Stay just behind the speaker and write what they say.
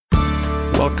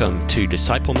Welcome to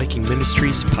Disciple Making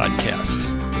Ministries podcast.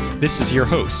 This is your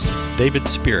host, David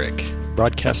Spirik,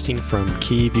 broadcasting from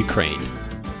Kyiv, Ukraine.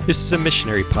 This is a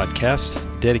missionary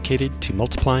podcast dedicated to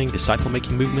multiplying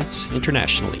disciple-making movements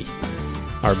internationally.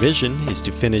 Our vision is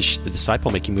to finish the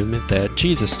disciple-making movement that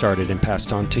Jesus started and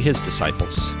passed on to his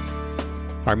disciples.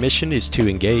 Our mission is to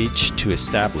engage, to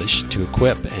establish, to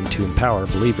equip, and to empower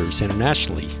believers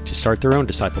internationally to start their own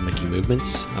disciple-making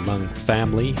movements among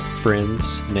family,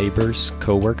 friends, neighbors,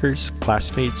 co-workers,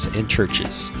 classmates, and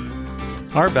churches.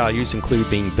 Our values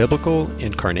include being biblical,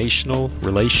 incarnational,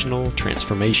 relational,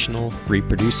 transformational,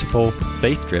 reproducible,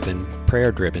 faith-driven,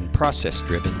 prayer-driven,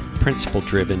 process-driven,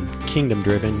 principle-driven,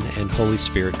 kingdom-driven, and Holy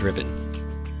Spirit-driven.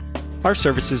 Our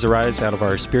services arise out of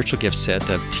our spiritual gift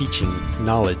set of teaching,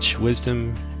 knowledge,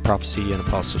 wisdom, prophecy, and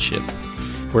apostleship.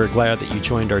 We're glad that you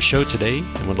joined our show today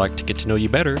and would like to get to know you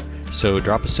better, so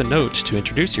drop us a note to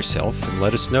introduce yourself and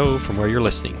let us know from where you're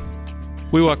listening.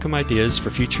 We welcome ideas for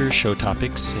future show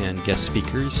topics and guest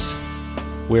speakers.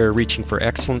 We're reaching for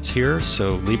excellence here,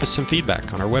 so leave us some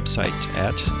feedback on our website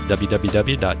at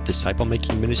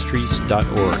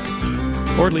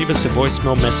www.disciplemakingministries.org. Or leave us a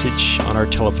voicemail message on our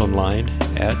telephone line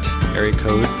at area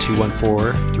code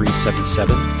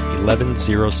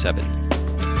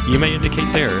 214-377-1107. You may indicate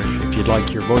there if you'd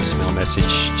like your voicemail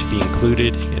message to be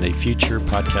included in a future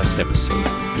podcast episode.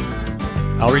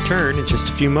 I'll return in just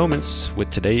a few moments with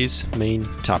today's main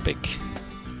topic.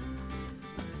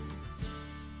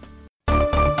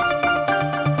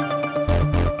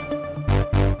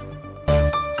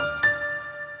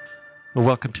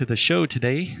 Welcome to the show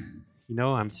today. You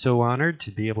know, I'm so honored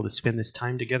to be able to spend this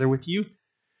time together with you.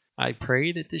 I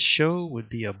pray that this show would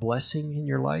be a blessing in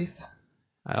your life.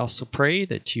 I also pray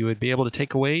that you would be able to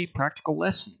take away practical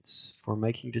lessons for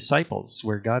making disciples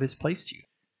where God has placed you.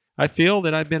 I feel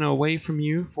that I've been away from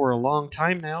you for a long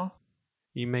time now.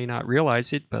 You may not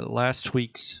realize it, but last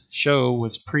week's show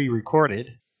was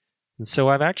pre-recorded, and so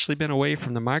I've actually been away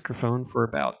from the microphone for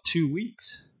about 2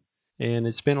 weeks. And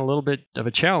it's been a little bit of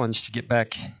a challenge to get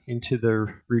back into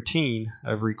the routine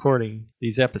of recording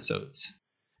these episodes.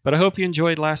 But I hope you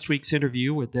enjoyed last week's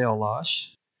interview with Dale Losh.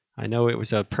 I know it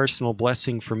was a personal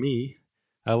blessing for me.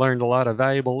 I learned a lot of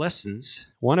valuable lessons,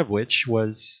 one of which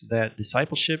was that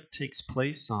discipleship takes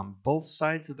place on both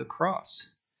sides of the cross.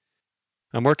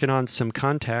 I'm working on some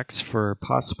contacts for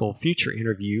possible future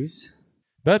interviews.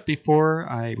 But before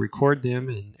I record them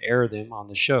and air them on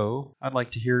the show, I'd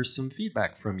like to hear some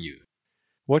feedback from you.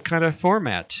 What kind of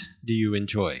format do you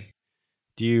enjoy?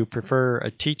 Do you prefer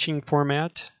a teaching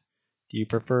format? Do you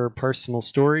prefer personal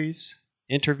stories,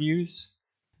 interviews?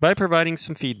 By providing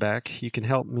some feedback, you can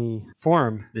help me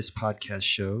form this podcast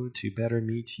show to better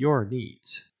meet your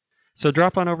needs. So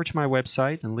drop on over to my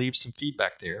website and leave some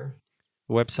feedback there.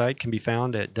 The website can be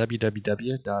found at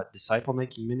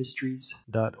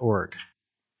www.disciplemakingministries.org.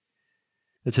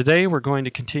 Today we're going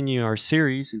to continue our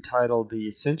series entitled The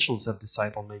Essentials of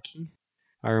Disciple Making.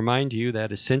 I remind you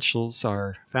that essentials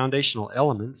are foundational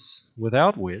elements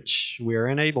without which we are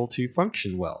unable to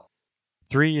function well.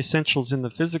 3 essentials in the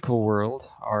physical world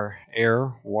are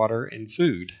air, water, and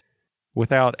food.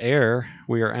 Without air,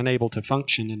 we are unable to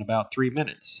function in about 3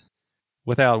 minutes.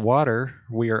 Without water,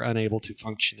 we are unable to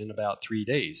function in about 3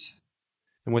 days.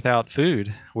 And without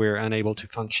food, we are unable to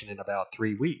function in about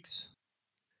 3 weeks.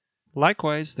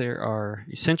 Likewise, there are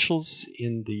essentials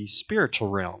in the spiritual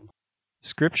realm.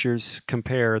 Scriptures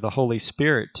compare the Holy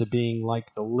Spirit to being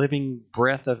like the living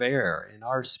breath of air in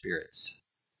our spirits.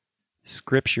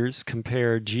 Scriptures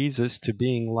compare Jesus to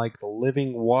being like the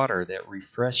living water that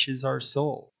refreshes our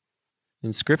soul.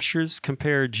 And Scriptures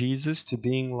compare Jesus to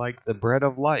being like the bread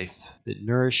of life that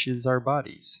nourishes our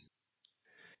bodies.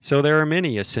 So there are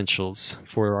many essentials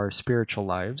for our spiritual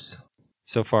lives.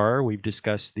 So far, we've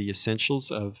discussed the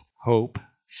essentials of hope,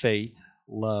 faith,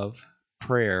 love,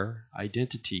 prayer,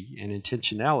 identity, and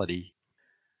intentionality.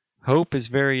 Hope is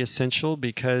very essential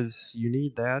because you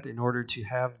need that in order to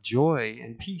have joy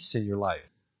and peace in your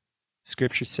life.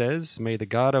 Scripture says, "May the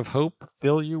God of hope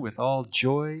fill you with all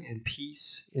joy and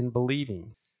peace in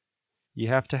believing." You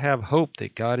have to have hope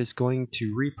that God is going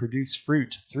to reproduce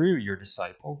fruit through your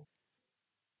disciple.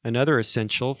 Another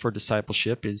essential for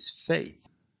discipleship is faith.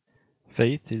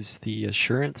 Faith is the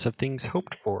assurance of things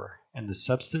hoped for and the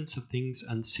substance of things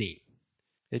unseen.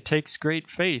 It takes great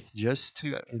faith just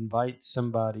to invite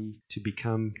somebody to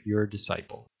become your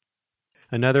disciple.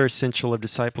 Another essential of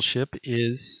discipleship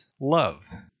is love.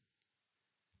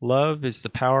 Love is the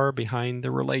power behind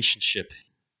the relationship.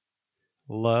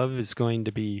 Love is going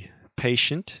to be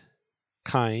patient,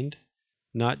 kind,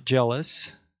 not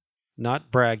jealous,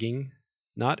 not bragging,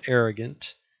 not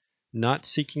arrogant, not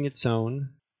seeking its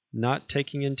own, not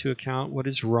taking into account what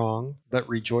is wrong, but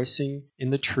rejoicing in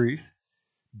the truth,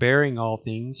 bearing all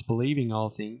things, believing all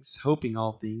things, hoping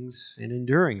all things, and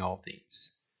enduring all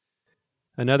things.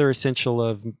 Another essential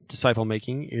of disciple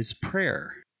making is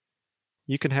prayer.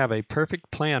 You can have a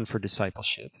perfect plan for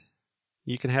discipleship.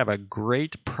 You can have a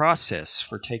great process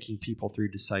for taking people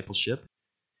through discipleship.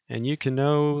 And you can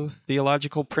know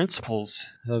theological principles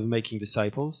of making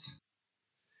disciples.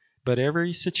 But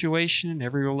every situation,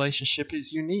 every relationship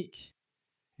is unique.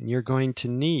 And you're going to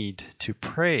need to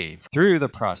pray through the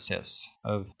process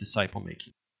of disciple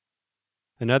making.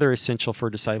 Another essential for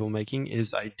disciple making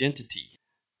is identity.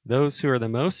 Those who are the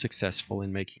most successful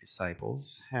in making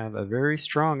disciples have a very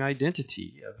strong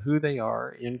identity of who they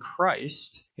are in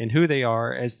Christ and who they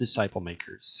are as disciple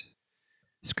makers.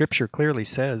 Scripture clearly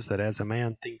says that as a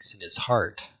man thinks in his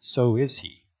heart, so is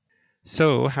he.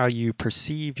 So how you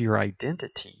perceive your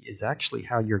identity is actually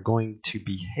how you're going to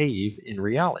behave in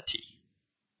reality.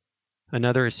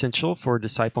 Another essential for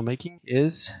disciple making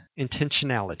is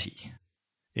intentionality.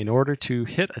 In order to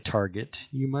hit a target,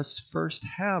 you must first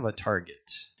have a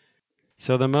target.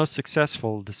 So the most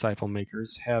successful disciple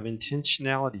makers have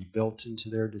intentionality built into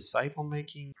their disciple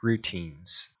making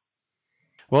routines.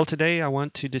 Well, today I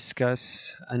want to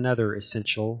discuss another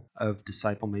essential of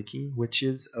disciple making, which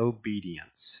is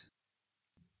obedience.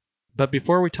 But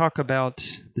before we talk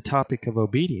about the topic of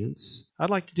obedience, I'd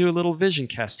like to do a little vision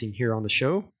casting here on the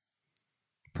show.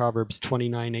 Proverbs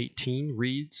 29:18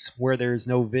 reads, "Where there is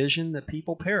no vision, the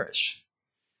people perish."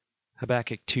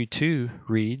 Habakkuk 2:2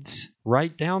 reads,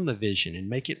 "Write down the vision and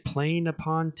make it plain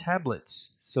upon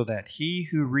tablets, so that he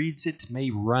who reads it may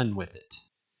run with it."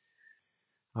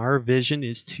 Our vision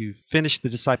is to finish the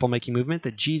disciple-making movement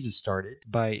that Jesus started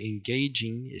by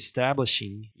engaging,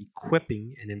 establishing,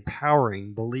 equipping, and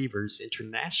empowering believers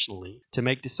internationally to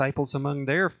make disciples among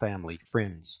their family,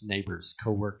 friends, neighbors,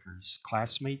 co-workers,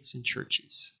 classmates, and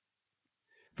churches.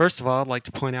 First of all, I'd like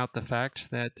to point out the fact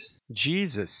that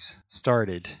Jesus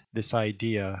started this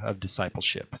idea of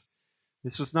discipleship.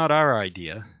 This was not our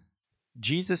idea.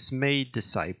 Jesus made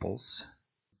disciples.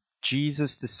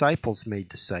 Jesus' disciples made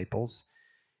disciples.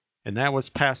 And that was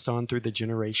passed on through the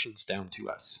generations down to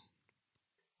us.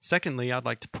 Secondly, I'd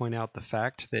like to point out the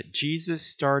fact that Jesus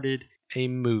started a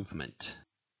movement.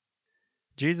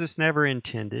 Jesus never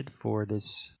intended for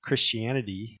this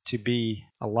Christianity to be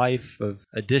a life of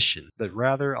addition, but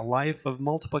rather a life of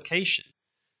multiplication.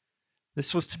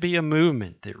 This was to be a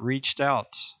movement that reached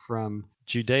out from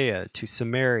Judea to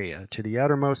Samaria to the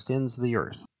uttermost ends of the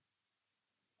earth.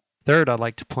 Third, I'd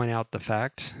like to point out the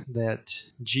fact that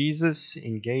Jesus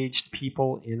engaged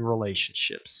people in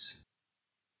relationships.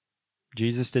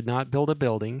 Jesus did not build a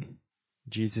building.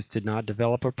 Jesus did not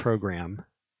develop a program.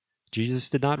 Jesus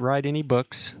did not write any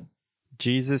books.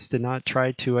 Jesus did not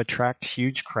try to attract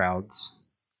huge crowds.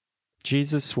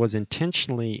 Jesus was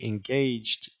intentionally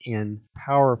engaged in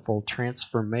powerful,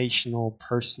 transformational,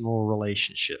 personal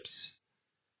relationships.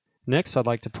 Next, I'd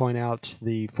like to point out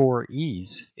the 4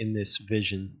 E's in this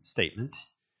vision statement.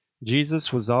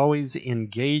 Jesus was always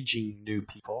engaging new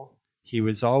people. He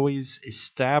was always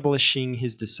establishing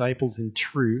his disciples in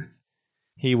truth.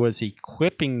 He was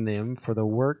equipping them for the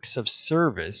works of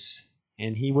service,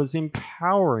 and he was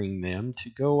empowering them to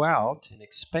go out and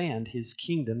expand his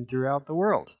kingdom throughout the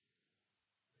world.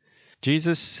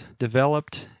 Jesus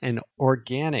developed an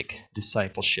organic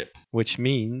discipleship, which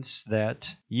means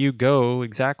that you go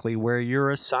exactly where you're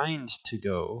assigned to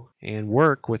go and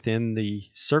work within the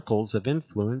circles of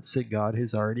influence that God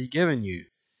has already given you.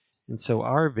 And so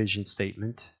our vision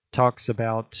statement talks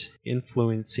about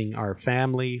influencing our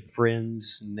family,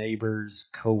 friends, neighbors,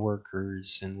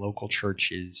 co-workers, and local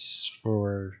churches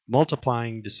for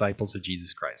multiplying disciples of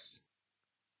Jesus Christ.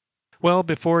 Well,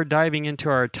 before diving into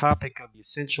our topic of the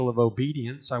essential of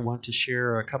obedience, I want to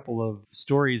share a couple of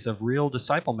stories of real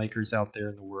disciple makers out there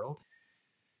in the world.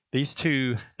 These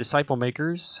 2 disciple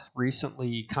makers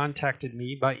recently contacted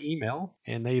me by email,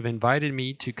 and they've invited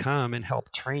me to come and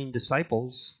help train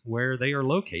disciples where they are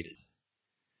located.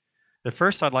 The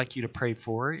first I'd like you to pray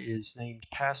for is named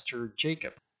Pastor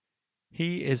Jacob.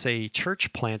 He is a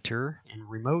church planter in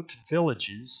remote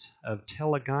villages of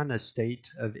Telangana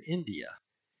state of India.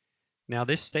 Now,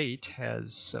 this state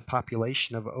has a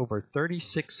population of over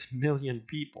 36 million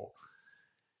people,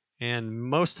 and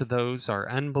most of those are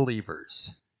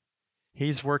unbelievers.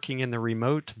 He's working in the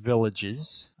remote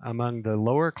villages among the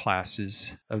lower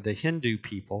classes of the Hindu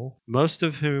people, most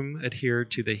of whom adhere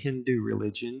to the Hindu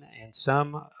religion and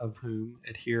some of whom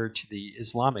adhere to the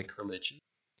Islamic religion.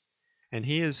 And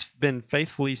he has been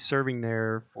faithfully serving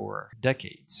there for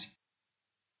decades.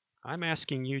 I'm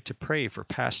asking you to pray for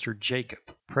Pastor Jacob.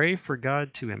 Pray for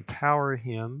God to empower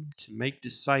him to make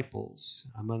disciples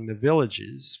among the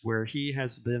villages where he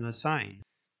has been assigned.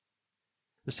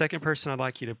 The second person I'd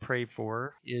like you to pray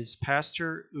for is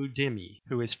Pastor Udemy,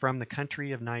 who is from the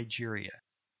country of Nigeria.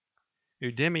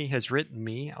 Udemy has written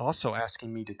me also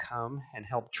asking me to come and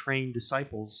help train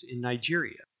disciples in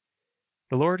Nigeria.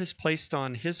 The Lord has placed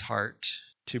on his heart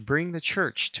to bring the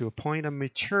church to a point of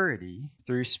maturity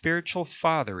through spiritual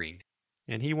fathering,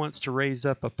 and he wants to raise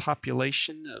up a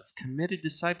population of committed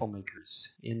disciple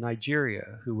makers in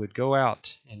Nigeria who would go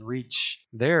out and reach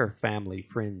their family,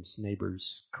 friends,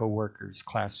 neighbors, co-workers,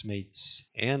 classmates,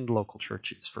 and local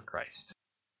churches for Christ.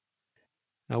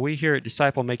 Now, we here at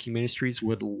Disciple Making Ministries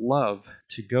would love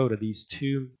to go to these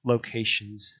two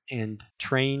locations and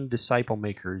train disciple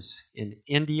makers in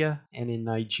India and in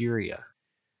Nigeria.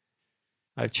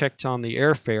 I've checked on the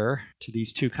airfare to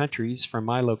these two countries from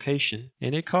my location,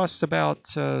 and it costs about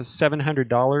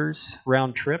 $700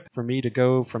 round trip for me to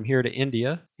go from here to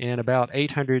India, and about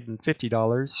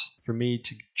 $850 for me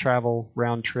to travel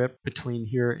round trip between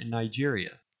here and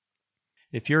Nigeria.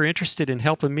 If you're interested in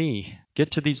helping me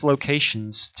get to these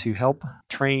locations to help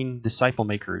train disciple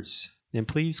makers, then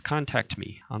please contact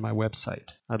me on my website.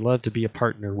 I'd love to be a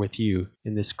partner with you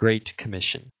in this great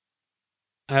commission.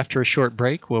 After a short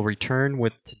break, we'll return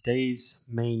with today's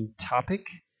main topic,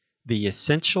 the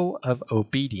essential of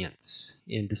obedience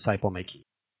in disciple making.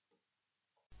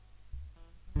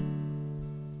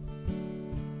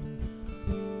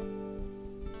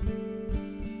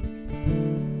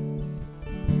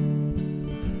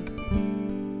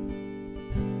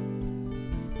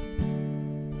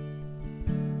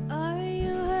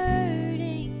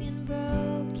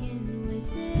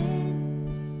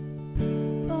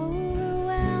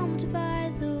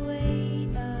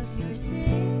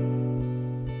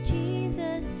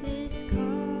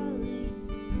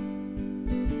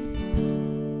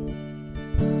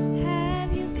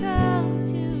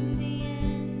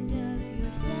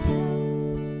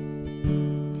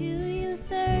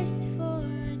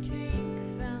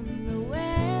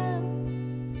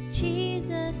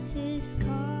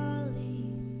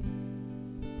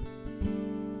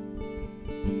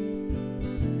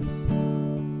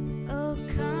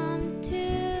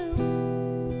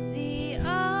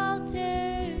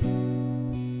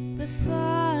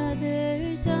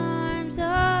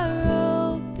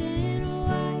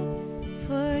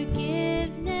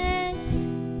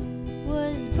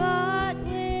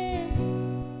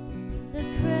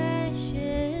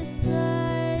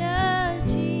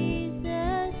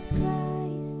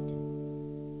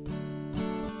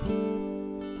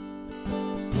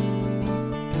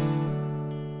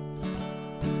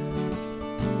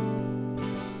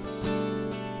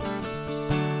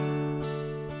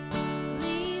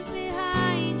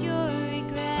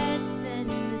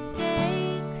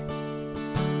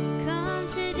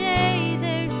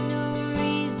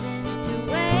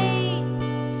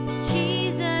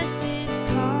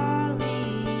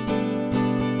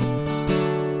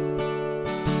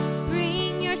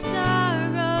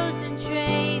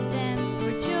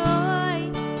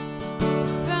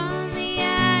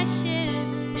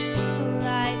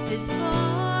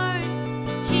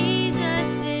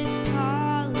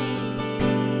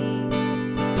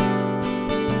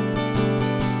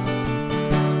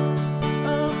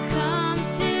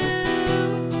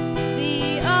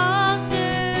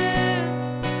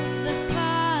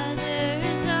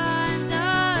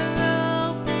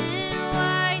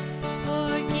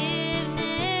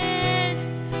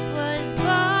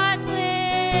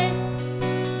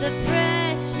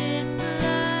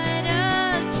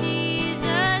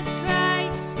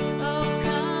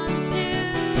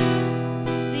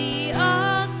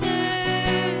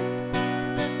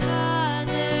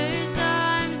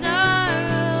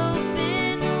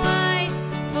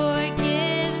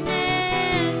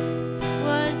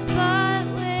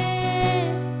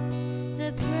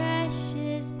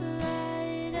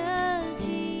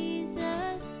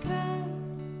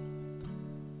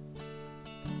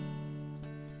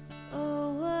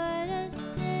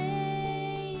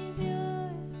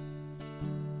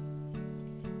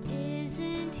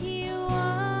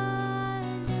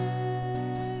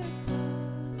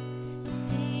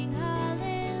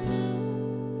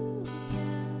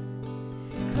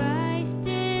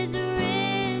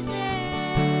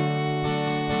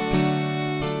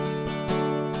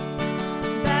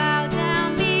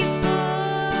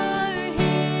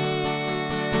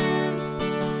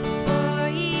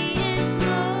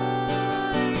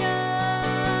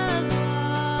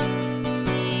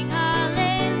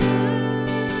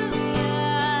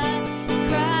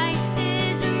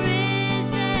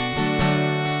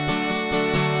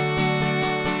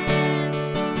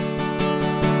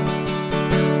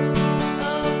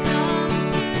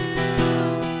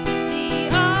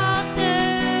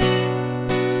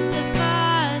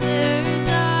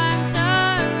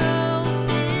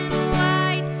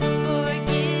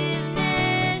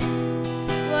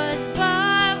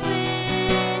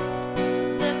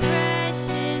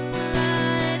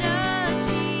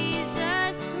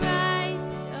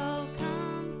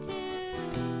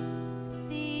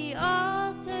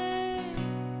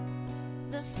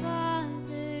 The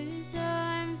Father's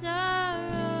arms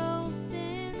are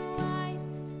open wide.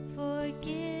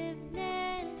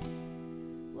 Forgiveness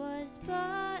was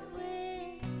bought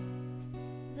with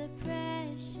the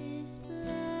precious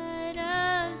blood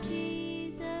of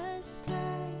Jesus Christ.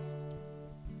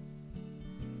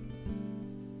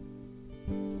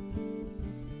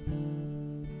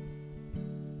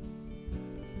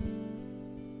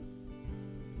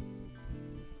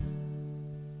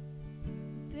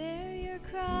 Bear your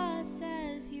cross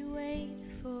as you wait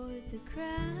for the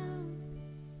crown.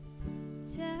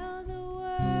 Tell the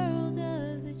world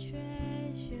of the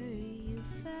treasure you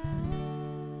found.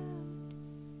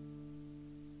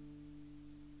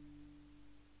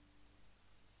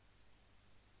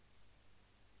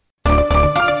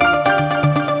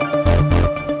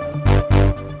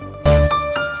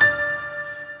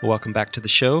 Welcome back to the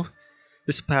show.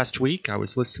 This past week, I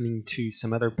was listening to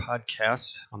some other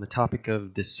podcasts on the topic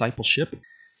of discipleship,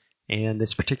 and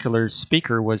this particular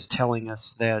speaker was telling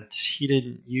us that he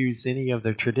didn't use any of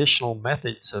the traditional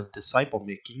methods of disciple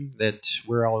making that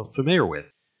we're all familiar with.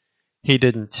 He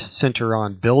didn't center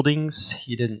on buildings,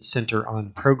 he didn't center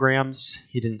on programs,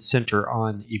 he didn't center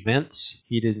on events,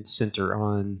 he didn't center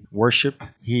on worship,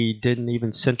 he didn't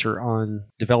even center on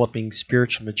developing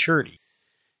spiritual maturity.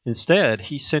 Instead,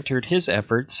 he centered his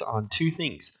efforts on two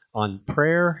things, on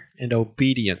prayer and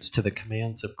obedience to the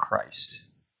commands of Christ.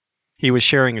 He was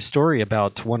sharing a story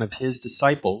about one of his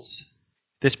disciples.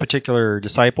 This particular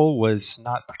disciple was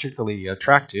not particularly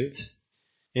attractive,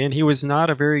 and he was not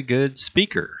a very good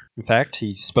speaker. In fact,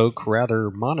 he spoke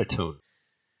rather monotone.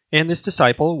 And this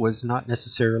disciple was not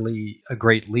necessarily a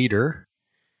great leader,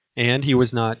 and he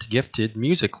was not gifted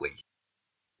musically.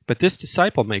 But this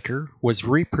disciple maker was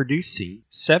reproducing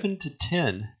 7 to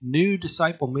 10 new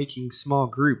disciple-making small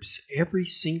groups every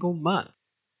single month.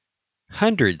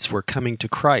 Hundreds were coming to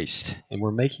Christ and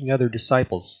were making other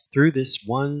disciples through this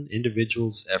one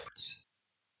individual's efforts.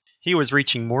 He was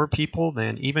reaching more people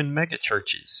than even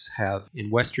megachurches have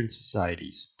in Western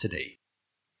societies today.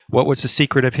 What was the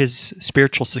secret of his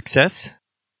spiritual success?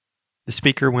 The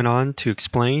speaker went on to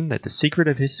explain that the secret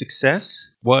of his success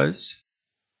was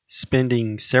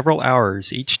spending several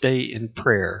hours each day in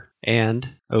prayer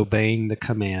and obeying the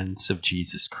commands of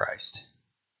Jesus Christ.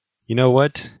 You know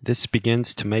what? This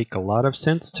begins to make a lot of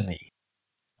sense to me.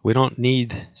 We don't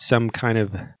need some kind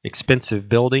of expensive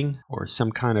building or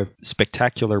some kind of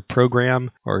spectacular program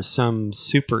or some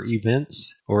super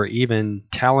events or even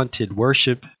talented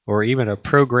worship or even a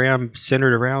program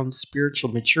centered around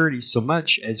spiritual maturity so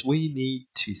much as we need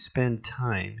to spend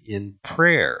time in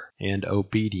prayer and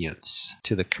obedience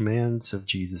to the commands of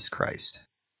Jesus Christ.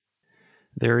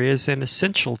 There is an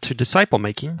essential to disciple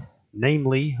making,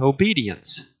 namely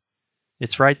obedience.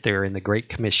 It's right there in the Great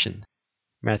Commission.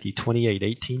 Matthew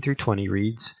 28:18-20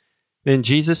 reads, Then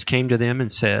Jesus came to them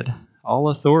and said, All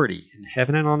authority in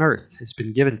heaven and on earth has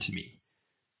been given to me.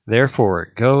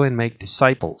 Therefore, go and make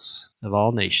disciples of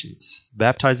all nations,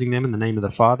 baptizing them in the name of the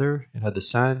Father, and of the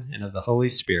Son, and of the Holy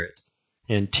Spirit,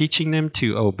 and teaching them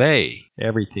to obey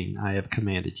everything I have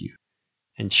commanded you.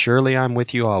 And surely I'm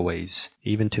with you always,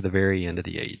 even to the very end of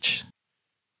the age.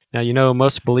 Now, you know,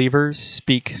 most believers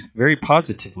speak very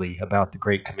positively about the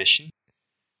Great Commission.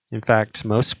 In fact,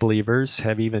 most believers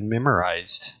have even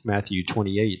memorized Matthew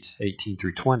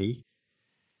 28:18-20.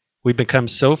 We become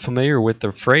so familiar with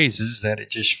the phrases that it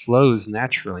just flows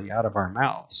naturally out of our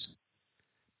mouths.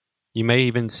 You may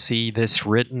even see this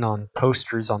written on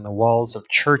posters on the walls of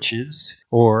churches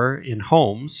or in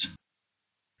homes.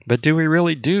 But do we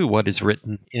really do what is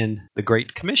written in the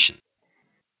Great Commission?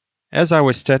 As I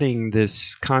was studying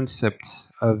this concept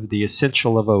of the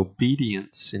essential of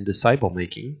obedience in disciple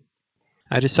making,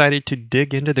 I decided to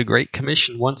dig into the Great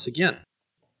Commission once again.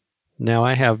 Now,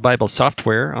 I have Bible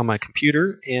software on my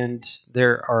computer, and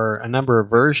there are a number of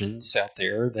versions out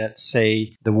there that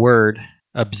say the word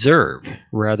observe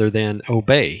rather than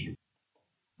obey.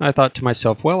 I thought to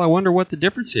myself, well, I wonder what the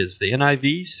difference is. The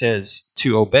NIV says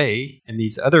to obey, and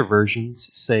these other versions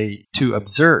say to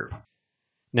observe.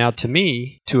 Now, to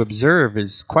me, to observe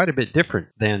is quite a bit different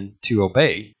than to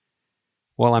obey.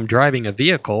 While I'm driving a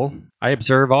vehicle, I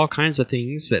observe all kinds of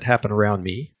things that happen around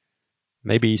me.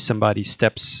 Maybe somebody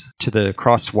steps to the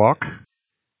crosswalk.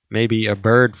 Maybe a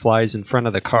bird flies in front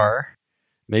of the car.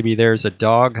 Maybe there's a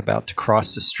dog about to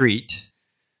cross the street.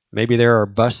 Maybe there are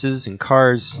buses and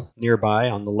cars nearby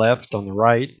on the left, on the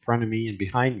right, in front of me and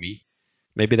behind me.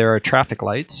 Maybe there are traffic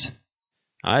lights.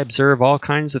 I observe all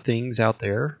kinds of things out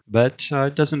there, but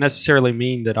it doesn't necessarily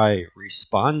mean that I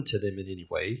respond to them in any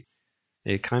way.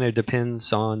 It kind of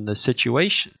depends on the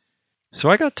situation. So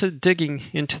I got to digging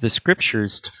into the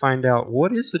scriptures to find out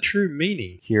what is the true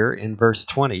meaning here in verse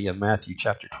 20 of Matthew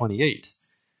chapter 28.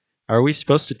 Are we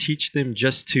supposed to teach them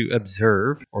just to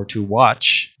observe or to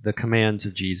watch the commands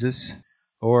of Jesus?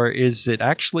 Or is it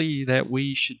actually that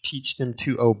we should teach them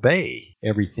to obey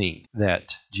everything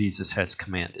that Jesus has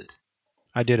commanded?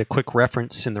 I did a quick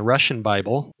reference in the Russian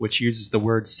Bible, which uses the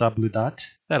word sabludat.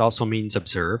 That also means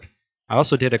observe. I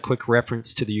also did a quick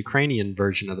reference to the Ukrainian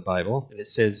version of the Bible, and it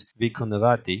says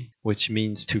vykonувати, which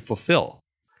means to fulfill.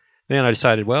 Then I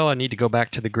decided, well, I need to go back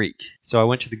to the Greek. So I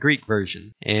went to the Greek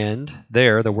version, and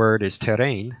there the word is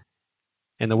terrain.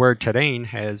 And the word terrain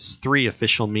has three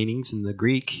official meanings in the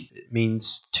Greek. It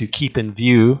means to keep in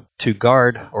view, to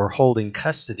guard or hold in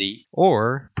custody,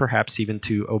 or perhaps even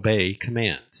to obey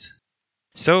commands.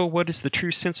 So what is the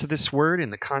true sense of this word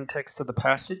in the context of the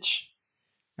passage?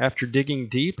 After digging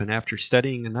deep and after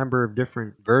studying a number of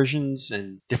different versions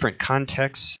and different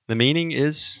contexts, the meaning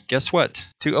is, guess what?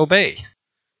 To obey.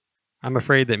 I'm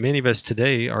afraid that many of us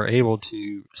today are able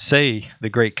to say the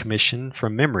Great Commission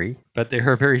from memory, but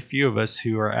there are very few of us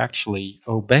who are actually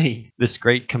obeying this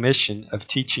Great Commission of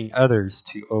teaching others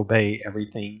to obey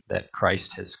everything that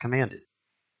Christ has commanded.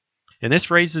 And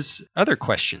this raises other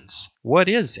questions. What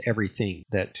is everything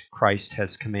that Christ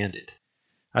has commanded?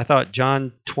 I thought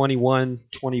John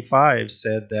 21:25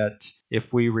 said that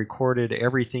if we recorded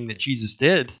everything that Jesus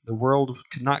did, the world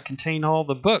could not contain all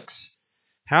the books.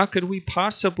 How could we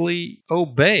possibly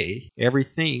obey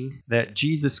everything that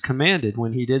Jesus commanded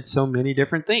when he did so many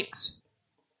different things?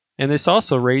 And this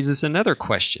also raises another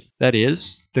question. That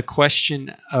is, the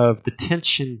question of the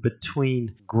tension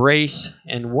between grace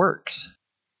and works.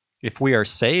 If we are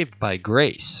saved by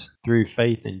grace through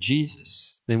faith in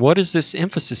Jesus, then what is this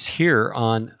emphasis here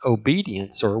on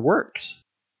obedience or works?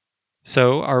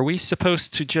 So are we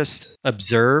supposed to just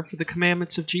observe the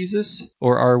commandments of Jesus,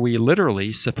 or are we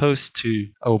literally supposed to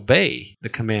obey the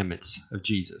commandments of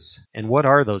Jesus? And what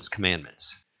are those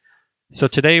commandments? So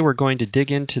today we're going to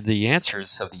dig into the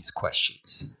answers of these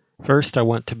questions. First, I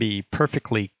want to be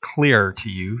perfectly clear to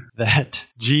you that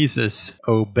Jesus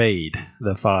obeyed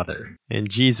the Father, and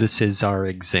Jesus is our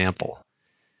example.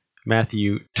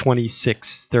 Matthew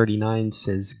 26:39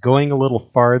 says, "Going a little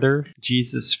farther,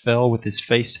 Jesus fell with his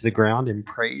face to the ground and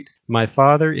prayed, 'My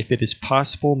Father, if it is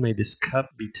possible, may this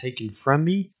cup be taken from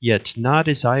me, yet not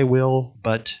as I will,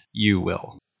 but you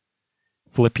will.'"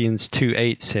 Philippians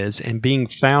 2:8 says, "And being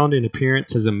found in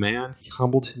appearance as a man, he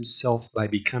humbled himself by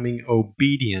becoming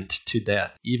obedient to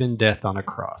death, even death on a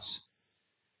cross."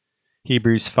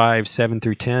 Hebrews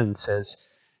 5:7-10 says,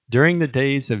 "During the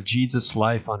days of Jesus'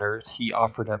 life on earth, he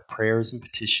offered up prayers and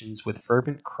petitions with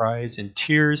fervent cries and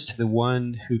tears to the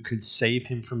one who could save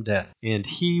him from death, and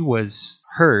he was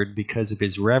heard because of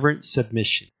his reverent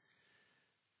submission.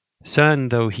 Son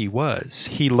though he was,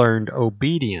 he learned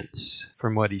obedience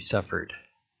from what he suffered,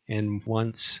 and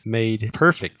once made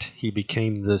perfect, he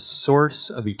became the source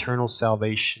of eternal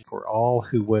salvation for all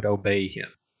who would obey him,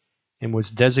 and was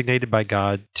designated by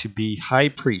God to be high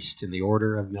priest in the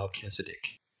order of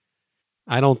Melchizedek."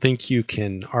 I don't think you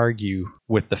can argue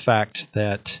with the fact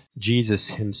that Jesus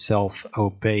himself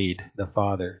obeyed the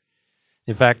Father.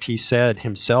 In fact, he said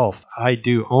himself, "I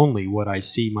do only what I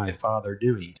see my Father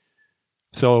doing."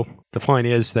 So the point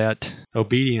is that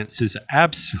obedience is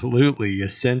absolutely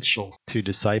essential to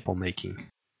disciple making.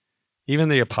 Even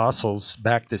the apostles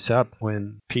backed this up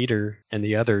when Peter and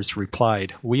the others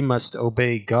replied, "We must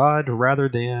obey God rather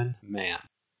than man."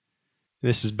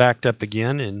 This is backed up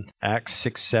again in Acts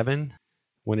 6:7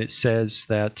 when it says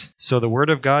that, "So the word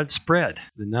of God spread.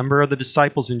 The number of the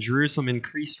disciples in Jerusalem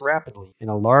increased rapidly, and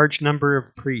a large number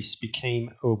of priests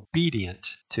became obedient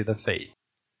to the faith."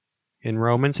 In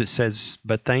Romans it says,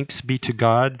 "But thanks be to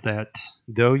God that,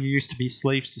 though you used to be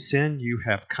slaves to sin, you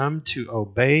have come to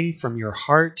obey from your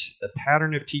heart the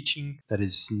pattern of teaching that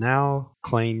has now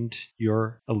claimed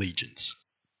your allegiance."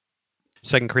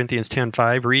 2 Corinthians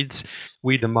 10:5 reads,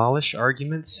 "We demolish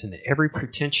arguments and every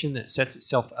pretension that sets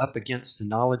itself up against the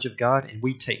knowledge of God, and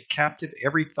we take captive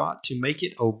every thought to make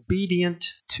it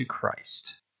obedient to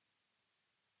Christ."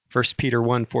 1 Peter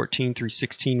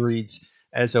 1:14-16 reads,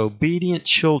 "As obedient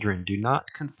children, do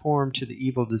not conform to the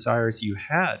evil desires you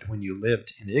had when you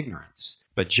lived in ignorance.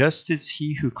 But just as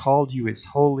he who called you is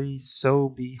holy, so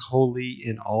be holy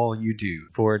in all you do.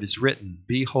 For it is written,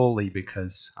 'Be holy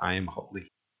because I am holy.'"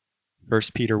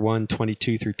 1 Peter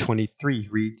 1:22-23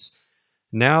 reads,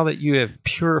 "Now that you have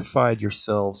purified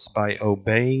yourselves by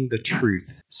obeying the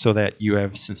truth, so that you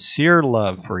have sincere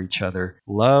love for each other,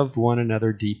 love one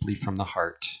another deeply from the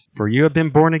heart. For you have been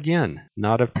born again,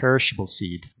 not of perishable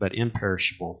seed, but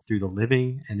imperishable, through the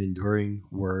living and enduring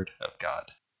Word of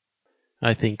God."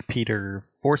 I think Peter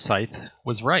Forsyth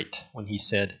was right when he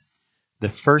said, "The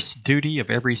first duty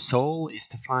of every soul is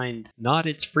to find not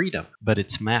its freedom, but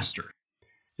its master."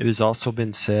 It has also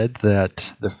been said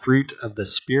that the fruit of the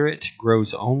Spirit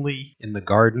grows only in the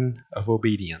garden of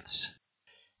obedience.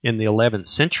 In the 11th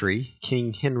century,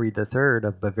 King Henry III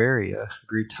of Bavaria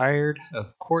grew tired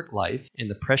of court life and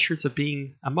the pressures of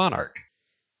being a monarch.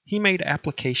 He made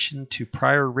application to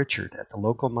Prior Richard at the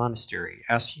local monastery,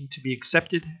 asking to be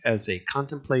accepted as a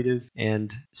contemplative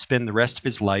and spend the rest of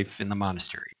his life in the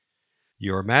monastery.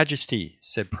 "Your Majesty,"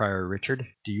 said Prior Richard,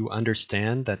 "do you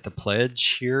understand that the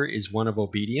pledge here is one of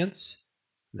obedience?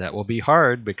 That will be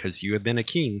hard because you have been a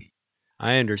king."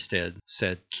 "I understand,"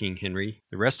 said King Henry.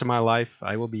 "The rest of my life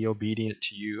I will be obedient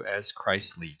to you as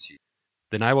Christ leads you."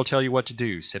 "Then I will tell you what to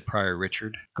do," said Prior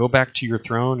Richard. "Go back to your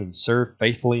throne and serve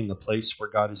faithfully in the place where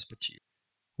God has put you."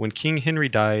 When King Henry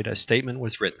died, a statement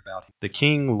was written about him. The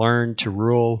king learned to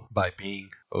rule by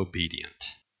being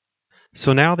obedient.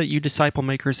 So now that you disciple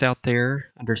makers out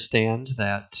there understand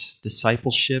that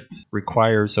discipleship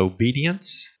requires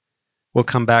obedience, we'll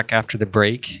come back after the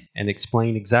break and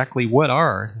explain exactly what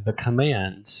are the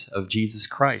commands of Jesus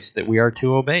Christ that we are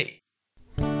to obey.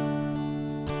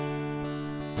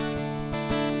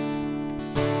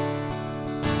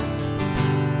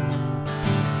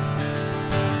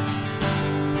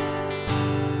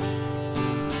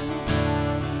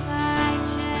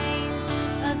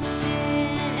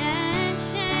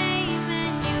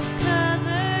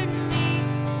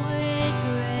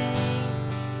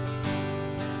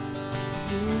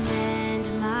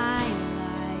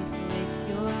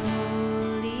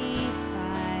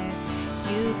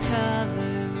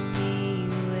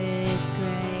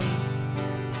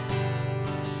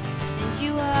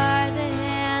 You are the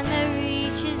hand that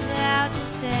reaches out to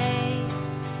say,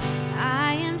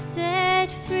 I am set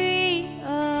free.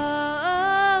 Oh,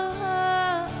 oh,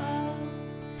 oh, oh.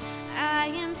 I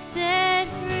am set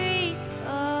free.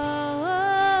 Oh,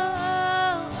 oh,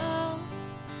 oh, oh.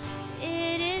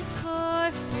 It is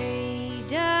for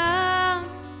freedom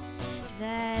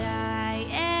that I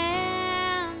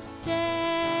am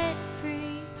set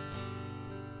free.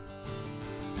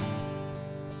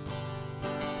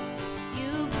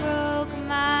 You broke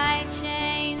my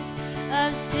chains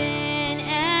of sin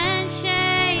and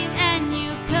shame, and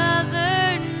you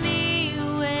covered me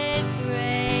with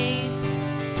grace.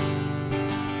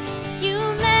 You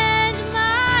mend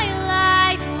my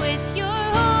life with your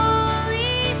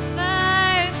holy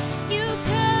fire. You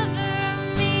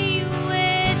cover me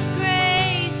with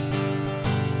grace.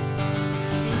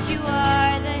 And you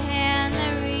are the hand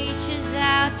that reaches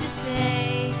out to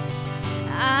say,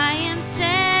 I am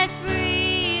set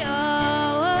free. Oh,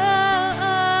 oh,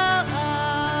 oh,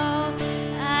 oh.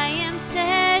 I am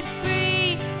set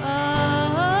free. Oh,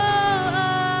 oh,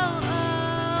 oh,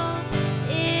 oh.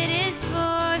 It is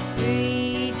for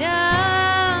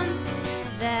freedom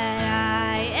that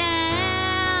I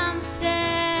am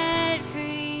set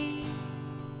free.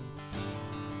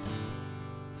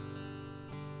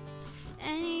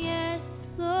 And yes,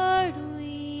 Lord,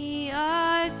 we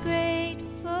are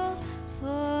grateful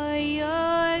for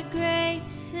your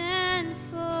grace and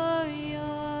for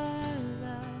your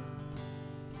love.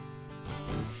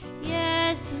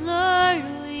 Yes, Lord,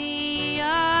 we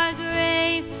are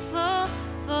grateful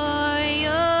for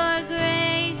your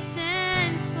grace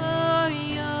and for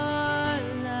your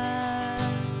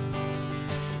love.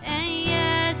 And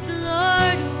yes,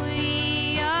 Lord,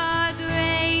 we are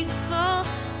grateful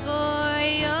for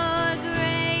your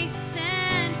grace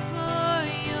and for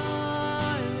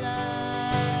your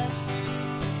love.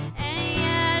 And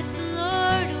yes,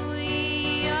 Lord,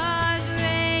 we are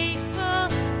grateful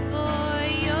for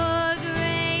your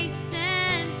grace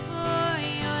and for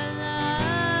your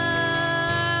love.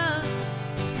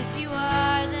 'Cause you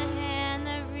are the hand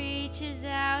that reaches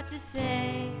out to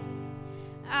say,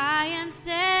 I am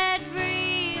set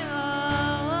free. Oh,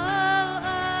 oh,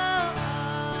 oh,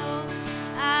 oh.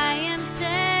 I am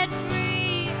set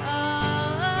free.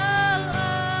 Oh, oh,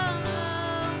 oh,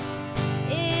 oh.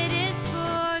 It is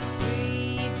for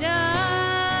freedom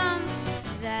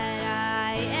that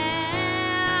I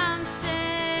am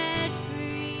set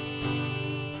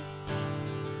free.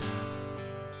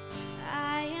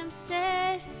 I am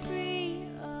set free.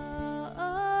 Oh,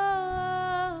 oh,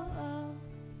 oh, oh.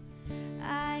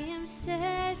 I am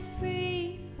set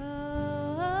free. Oh,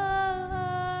 oh,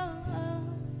 oh, oh.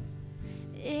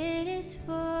 It is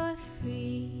for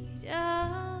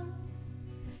freedom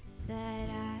that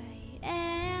I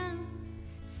am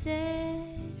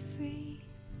set free.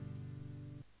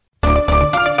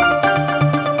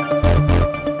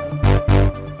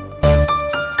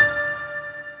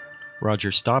 We're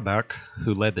Roger Staubach,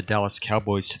 who led the Dallas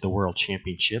Cowboys to the World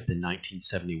Championship in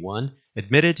 1971,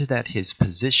 admitted that his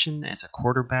position as a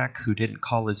quarterback who didn't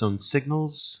call his own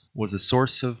signals was a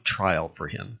source of trial for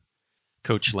him.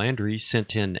 Coach Landry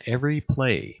sent in every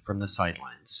play from the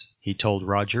sidelines. He told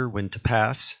Roger when to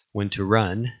pass, when to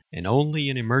run, and only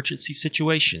in emergency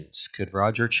situations could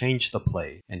Roger change the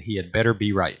play, and he had better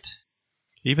be right.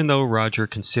 Even though Roger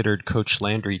considered Coach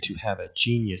Landry to have a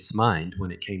genius mind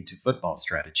when it came to football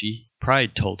strategy,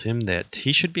 pride told him that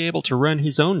he should be able to run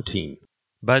his own team.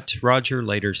 But Roger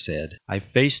later said, "I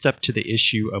faced up to the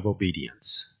issue of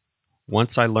obedience.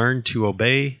 Once I learned to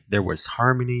obey, there was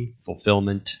harmony,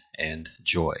 fulfillment, and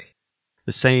joy."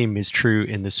 The same is true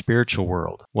in the spiritual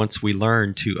world. Once we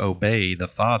learn to obey the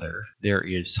Father, there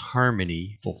is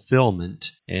harmony,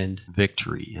 fulfillment, and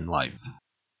victory in life.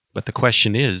 But the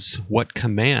question is, what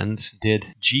commands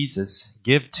did Jesus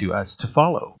give to us to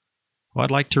follow? Well,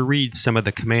 I'd like to read some of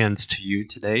the commands to you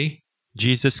today.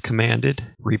 Jesus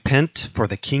commanded, "Repent, for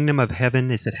the kingdom of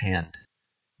heaven is at hand."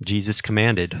 Jesus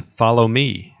commanded, "Follow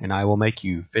me, and I will make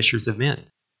you fishers of men."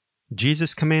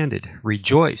 Jesus commanded,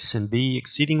 "Rejoice and be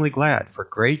exceedingly glad, for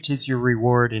great is your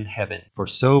reward in heaven, for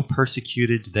so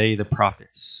persecuted they the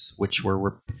prophets, which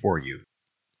were before you."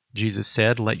 Jesus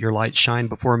said, "Let your light shine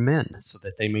before men, so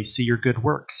that they may see your good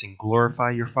works and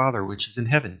glorify your Father which is in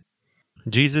heaven."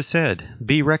 Jesus said,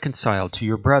 "Be reconciled to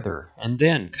your brother, and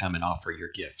then come and offer your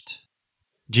gift."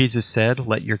 Jesus said,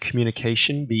 "Let your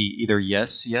communication be either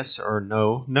yes, yes, or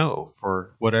no, no,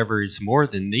 for whatever is more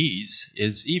than these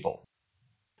is evil."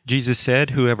 Jesus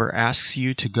said, "Whoever asks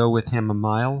you to go with him a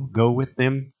mile, go with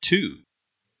them 2.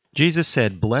 Jesus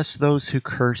said, "Bless those who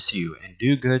curse you, and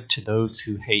do good to those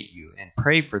who hate you, and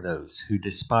pray for those who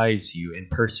despise you and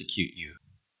persecute you."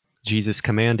 Jesus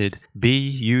commanded, "Be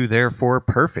you therefore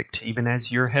perfect, even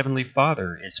as your heavenly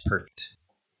Father is perfect."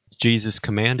 Jesus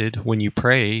commanded, "When you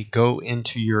pray, go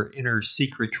into your inner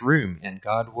secret room, and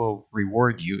God will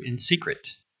reward you in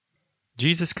secret."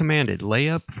 Jesus commanded, "Lay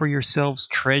up for yourselves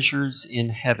treasures in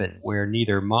heaven, where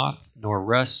neither moth nor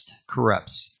rust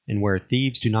corrupts, and where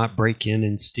thieves do not break in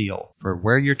and steal. For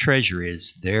where your treasure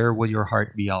is, there will your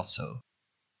heart be also."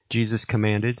 Jesus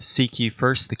commanded, "Seek ye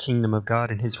first the kingdom of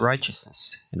God and his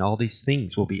righteousness, and all these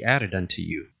things will be added unto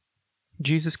you."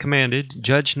 Jesus commanded,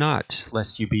 "Judge not,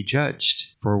 lest you be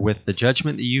judged. For with the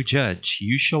judgment that you judge,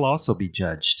 you shall also be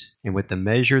judged. And with the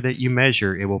measure that you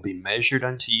measure, it will be measured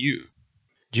unto you."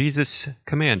 Jesus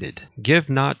commanded, "Give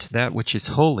not that which is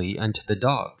holy unto the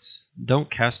dogs.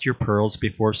 Don't cast your pearls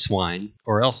before swine,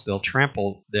 or else they'll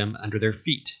trample them under their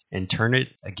feet, and turn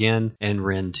it again and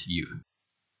rend you."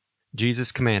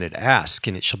 Jesus commanded, "Ask,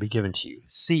 and it shall be given to you.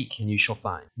 Seek, and you shall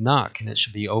find. Knock, and it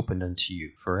shall be opened unto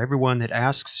you. For everyone that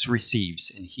asks receives,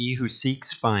 and he who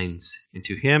seeks finds, and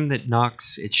to him that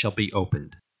knocks it shall be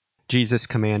opened." Jesus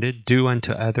commanded, "Do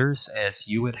unto others as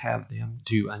you would have them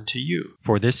do unto you.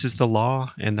 For this is the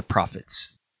law and the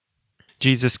prophets."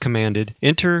 Jesus commanded,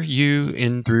 "Enter you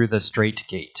in through the strait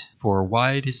gate. For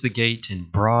wide is the gate,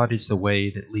 and broad is the way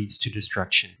that leads to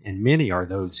destruction, and many are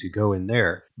those who go in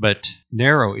there. But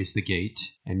narrow is the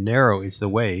gate, and narrow is the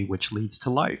way which leads to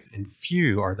life, and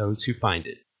few are those who find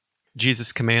it."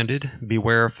 Jesus commanded,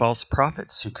 "Beware of false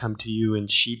prophets who come to you in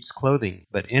sheep's clothing,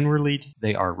 but inwardly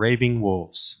they are raving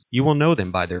wolves. You will know them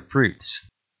by their fruits."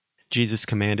 Jesus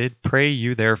commanded, "Pray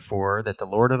you therefore that the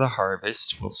Lord of the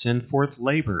harvest will send forth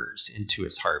laborers into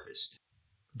his harvest."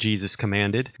 Jesus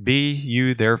commanded, "Be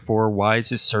you therefore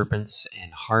wise as serpents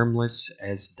and harmless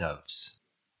as doves."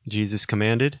 Jesus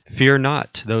commanded, "Fear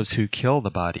not those who kill the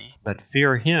body, but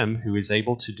fear him who is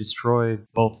able to destroy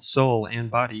both soul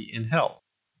and body in hell."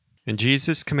 And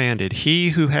Jesus commanded,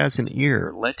 "He who has an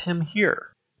ear, let him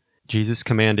hear." Jesus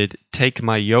commanded, "Take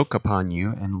my yoke upon you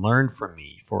and learn from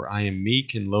me, for I am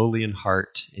meek and lowly in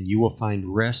heart, and you will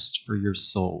find rest for your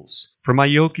souls. For my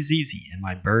yoke is easy and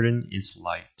my burden is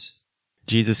light."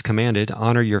 Jesus commanded,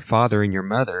 "Honor your father and your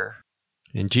mother."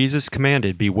 And Jesus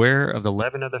commanded, "Beware of the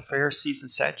leaven of the Pharisees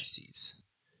and Sadducees."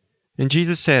 And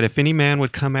Jesus said, "If any man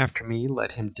would come after me,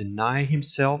 let him deny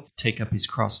himself, take up his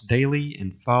cross daily,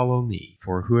 and follow me.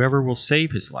 For whoever will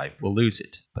save his life will lose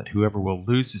it, but whoever will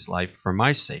lose his life for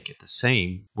my sake at the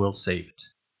same will save it."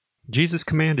 Jesus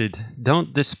commanded,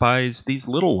 "Don't despise these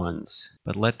little ones,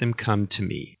 but let them come to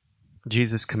me."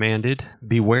 Jesus commanded,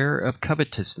 "Beware of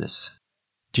covetousness."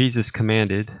 Jesus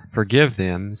commanded, "Forgive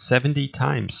them 70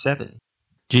 times 7.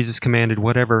 Jesus commanded,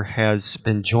 "Whatever has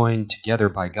been joined together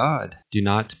by God, do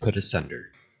not put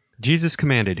asunder." Jesus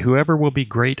commanded, "Whoever will be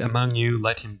great among you,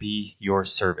 let him be your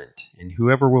servant, and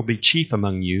whoever will be chief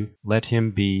among you, let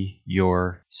him be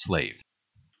your slave."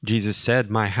 Jesus said,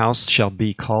 "My house shall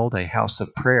be called a house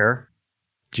of prayer."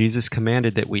 Jesus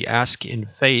commanded that we ask in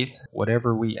faith.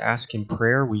 Whatever we ask in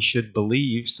prayer, we should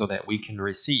believe so that we can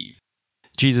receive.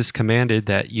 Jesus commanded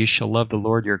that you shall love the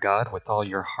Lord your God with all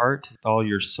your heart, with all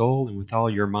your soul, and with all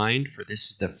your mind, for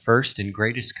this is the first and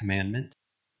greatest commandment.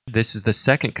 This is the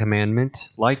second commandment,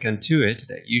 like unto it,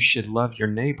 that you should love your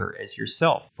neighbor as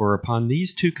yourself. For upon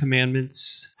these two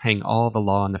commandments hang all the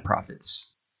law and the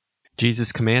prophets.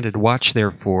 Jesus commanded, watch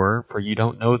therefore, for you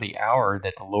don't know the hour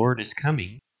that the Lord is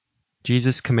coming.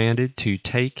 Jesus commanded to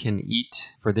take and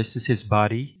eat, for this is his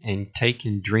body, and take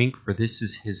and drink, for this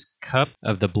is his cup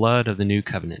of the blood of the new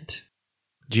covenant.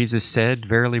 Jesus said,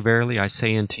 verily, verily, I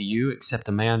say unto you, except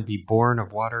a man be born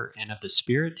of water and of the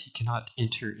Spirit, he cannot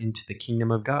enter into the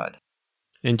kingdom of God.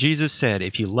 And Jesus said,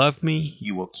 if you love me,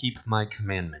 you will keep my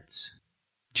commandments.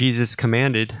 Jesus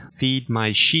commanded, feed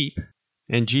my sheep.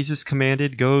 And Jesus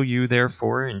commanded, go you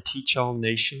therefore and teach all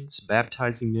nations,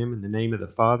 baptizing them in the name of the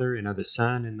Father and of the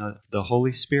Son and of the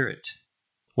Holy Spirit.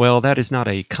 Well, that is not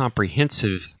a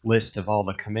comprehensive list of all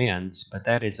the commands, but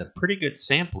that is a pretty good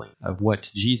sampling of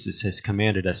what Jesus has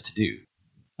commanded us to do.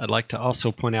 I'd like to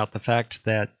also point out the fact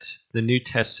that the New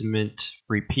Testament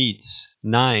repeats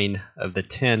 9 of the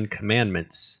 10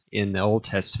 commandments in the Old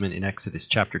Testament in Exodus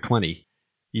chapter 20.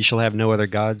 You shall have no other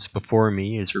gods before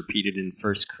me is repeated in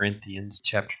 1 Corinthians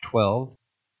chapter 12.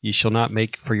 You shall not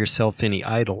make for yourself any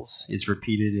idols is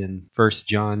repeated in 1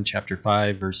 John chapter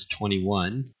 5 verse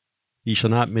 21. You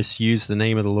shall not misuse the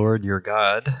name of the Lord your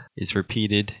God is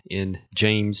repeated in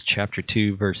James chapter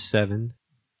 2 verse 7.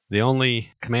 The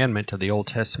only commandment of the Old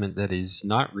Testament that is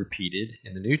not repeated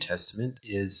in the New Testament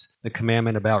is the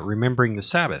commandment about remembering the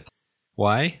Sabbath.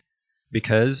 Why?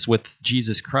 Because with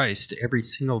Jesus Christ, every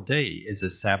single day is a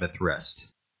Sabbath rest.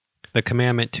 The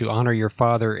commandment to honor your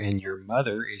father and your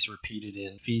mother is repeated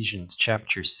in Ephesians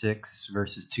chapter 6,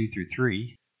 verses 2 through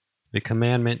 3. The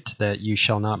commandment that you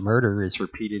shall not murder is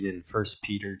repeated in 1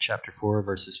 Peter chapter 4,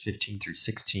 verses 15 through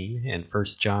 16, and 1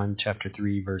 John chapter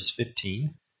 3, verse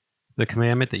 15. The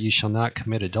commandment that you shall not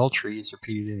commit adultery is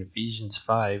repeated in Ephesians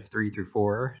 5, 3 through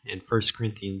 4, and 1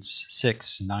 Corinthians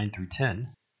 6, 9 through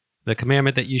 10. The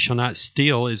commandment that you shall not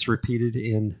steal is repeated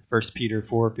in 1 Peter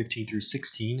 4, 15 through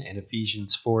 16, and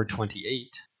Ephesians 4,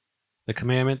 28. The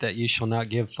commandment that you shall not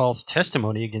give false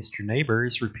testimony against your neighbor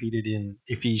is repeated in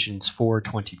Ephesians 4,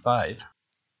 25.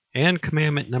 And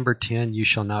commandment number 10, you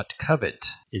shall not covet,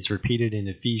 is repeated in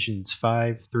Ephesians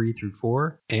 5, 3 through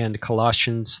 4, and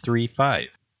Colossians 3, 5.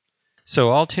 So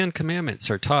all 10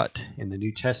 commandments are taught in the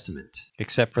New Testament,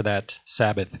 except for that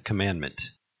Sabbath commandment.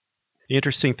 The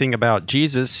interesting thing about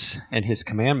Jesus and his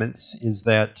commandments is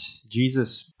that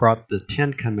Jesus brought the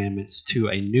 10 commandments to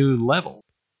a new level.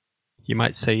 You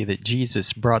might say that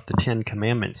Jesus brought the 10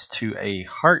 commandments to a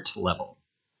heart level.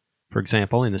 For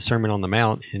example, in the Sermon on the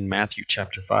Mount in Matthew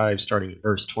chapter 5, starting at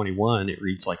verse 21, it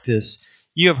reads like this,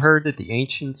 you have heard that the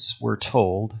ancients were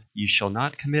told, you shall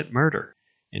not commit murder,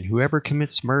 and whoever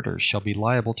commits murder shall be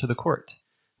liable to the court.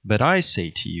 But I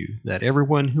say to you that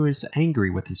everyone who is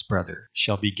angry with his brother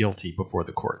shall be guilty before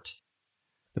the court.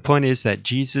 The point is that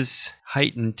Jesus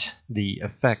heightened the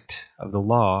effect of the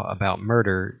law about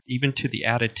murder even to the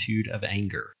attitude of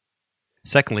anger.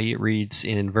 Secondly, it reads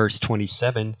in verse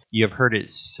 27, you have heard it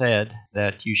said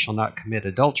that you shall not commit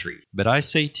adultery. But I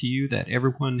say to you that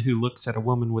everyone who looks at a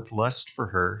woman with lust for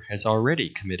her has already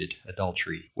committed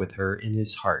adultery with her in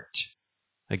his heart.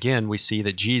 Again, we see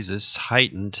that Jesus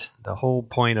heightened the whole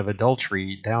point of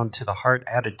adultery down to the heart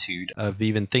attitude of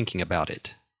even thinking about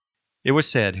it. It was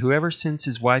said, whoever sends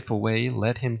his wife away,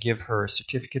 let him give her a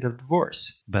certificate of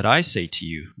divorce. But I say to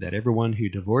you that everyone who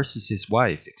divorces his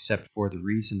wife, except for the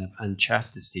reason of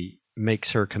unchastity,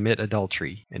 makes her commit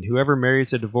adultery, and whoever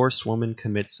marries a divorced woman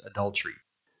commits adultery.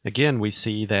 Again, we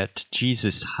see that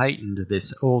Jesus heightened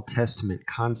this Old Testament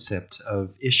concept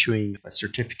of issuing a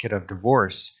certificate of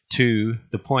divorce to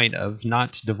the point of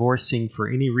not divorcing for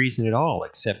any reason at all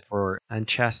except for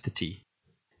unchastity.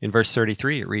 In verse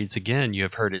 33, it reads again, you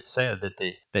have heard it said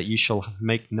that you shall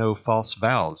make no false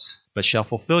vows, but shall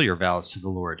fulfill your vows to the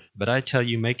Lord. But I tell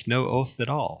you, make no oath at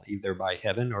all, either by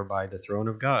heaven or by the throne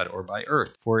of God, or by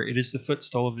earth, for it is the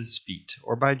footstool of his feet,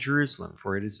 or by Jerusalem,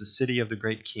 for it is the city of the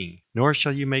great king. Nor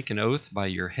shall you make an oath by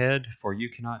your head, for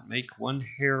you cannot make one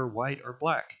hair white or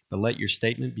black. But let your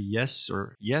statement be yes,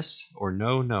 or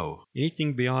no, no.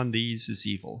 Anything beyond these is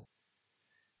evil.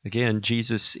 Again,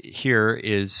 Jesus here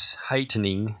is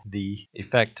heightening the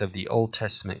effect of the Old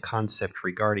Testament concept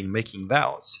regarding making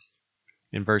vows.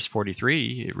 In verse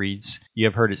 43, it reads, you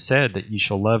have heard it said that you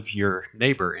shall love your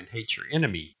neighbor and hate your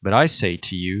enemy. But I say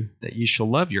to you that you shall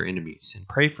love your enemies and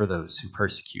pray for those who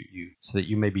persecute you, so that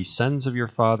you may be sons of your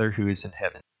Father who is in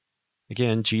heaven.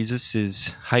 Again, Jesus is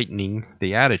heightening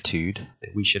the attitude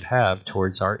that we should have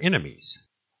towards our enemies.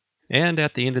 And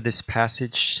at the end of this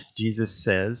passage, Jesus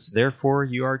says, "Therefore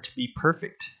you are to be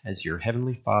perfect, as your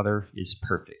heavenly Father is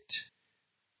perfect."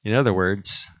 In other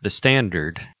words, the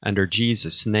standard under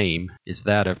Jesus' name is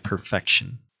that of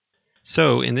perfection.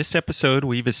 So, in this episode,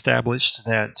 we've established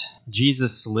that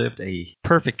Jesus lived a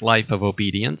perfect life of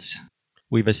obedience.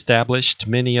 We've established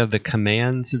many of the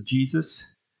commands of Jesus.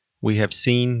 We have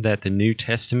seen that the New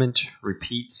Testament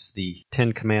repeats the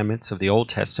 10 Commandments of the Old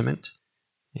Testament.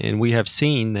 And we have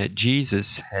seen that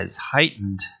Jesus has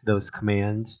heightened those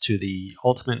commands to the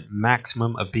ultimate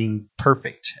maximum of being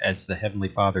perfect, as the Heavenly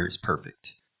Father is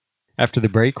perfect. After the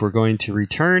break, we're going to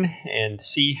return and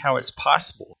see how it's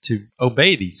possible to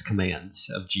obey these commands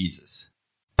of Jesus.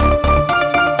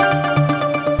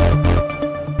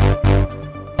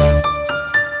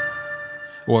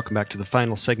 Welcome back to the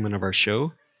final segment of our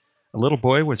show. A little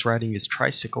boy was riding his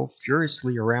tricycle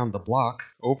furiously around the block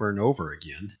over and over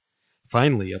again.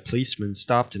 Finally, a policeman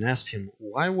stopped and asked him,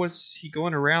 why was he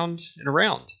going around and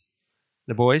around?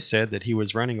 The boy said that he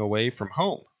was running away from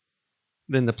home.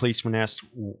 Then the policeman asked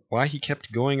why he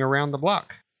kept going around the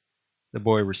block. The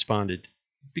boy responded,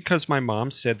 "Because my mom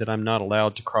said that I'm not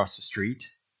allowed to cross the street."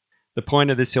 The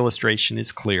point of this illustration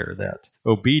is clear, that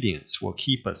obedience will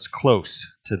keep us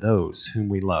close to those whom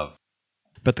we love.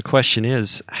 But the question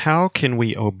is, how can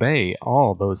we obey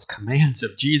all those commands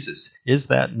of Jesus? Is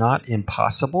that not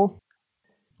impossible?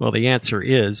 Well, the answer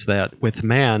is that with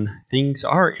man, things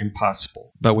are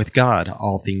impossible, but with God,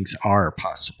 all things are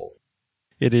possible.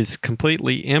 It is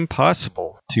completely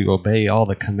impossible to obey all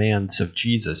the commands of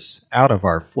Jesus out of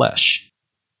our flesh.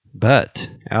 But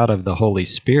out of the Holy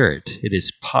Spirit, it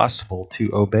is possible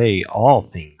to obey all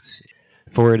things.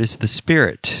 For it is the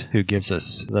Spirit who gives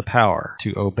us the power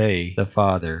to obey the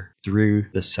Father through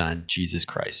the Son, Jesus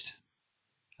Christ.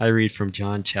 I read from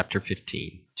John chapter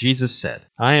 15. Jesus said,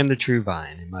 "I am the true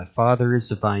vine, and my Father is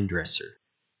the vine dresser.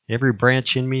 Every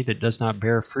branch in me that does not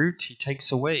bear fruit, he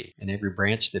takes away, and every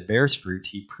branch that bears fruit,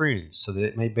 he prunes, so that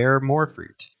it may bear more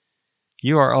fruit.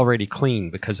 You are already clean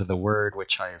because of the word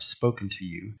which I have spoken to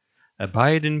you.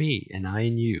 Abide in me, and I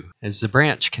in you. As the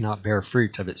branch cannot bear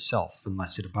fruit of itself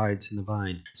unless it abides in the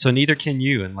vine, so neither can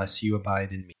you unless you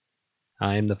abide in me.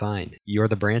 I am the vine, you are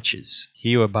the branches.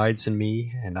 He who abides in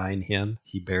me, and I in him,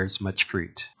 he bears much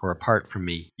fruit, for apart from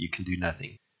me you can do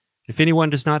nothing. If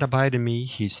anyone does not abide in me,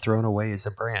 he is thrown away as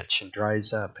a branch and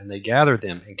dries up, and they gather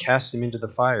them and cast them into the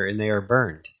fire, and they are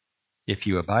burned. If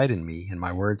you abide in me, and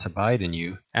my words abide in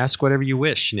you, ask whatever you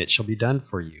wish, and it shall be done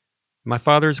for you. My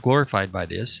Father is glorified by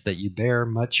this, that you bear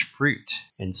much fruit,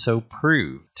 and so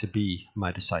prove to be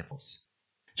my disciples.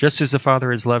 Just as the Father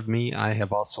has loved me, I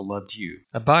have also loved you.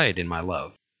 Abide in my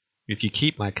love. If you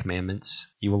keep my commandments,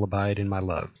 you will abide in my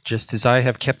love, just as I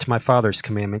have kept my Father's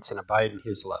commandments and abide in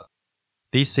his love.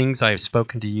 These things I have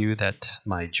spoken to you, that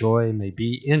my joy may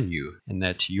be in you, and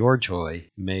that your joy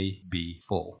may be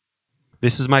full.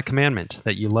 This is my commandment,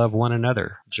 that you love one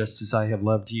another, just as I have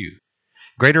loved you.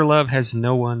 Greater love has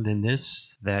no one than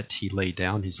this, that he lay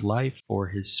down his life for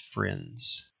his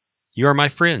friends. You are my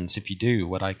friends if you do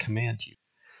what I command you.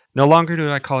 No longer do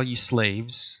I call you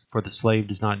slaves, for the slave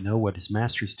does not know what his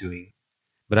master is doing.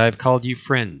 But I have called you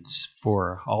friends,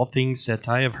 for all things that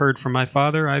I have heard from my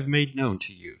Father I have made known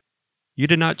to you. You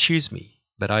did not choose me,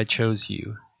 but I chose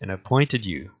you, and appointed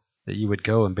you, that you would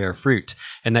go and bear fruit,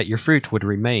 and that your fruit would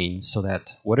remain, so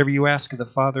that whatever you ask of the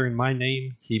Father in my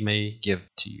name, he may give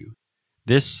to you.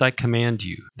 This I command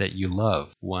you, that you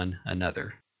love one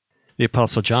another." The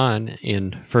Apostle John,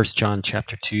 in 1 John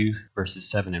chapter 2, verses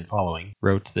 7 and following,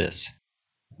 wrote this,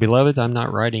 "Beloved, I am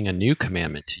not writing a new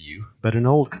commandment to you, but an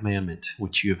old commandment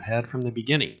which you have had from the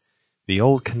beginning. The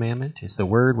old commandment is the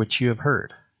word which you have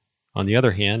heard. On the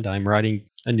other hand, I am writing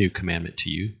a new commandment to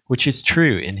you, which is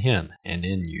true in him and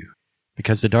in you,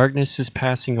 because the darkness is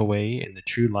passing away and the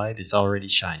true light is already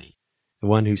shining. The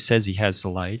one who says he has the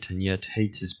light and yet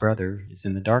hates his brother is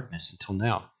in the darkness until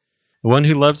now. The one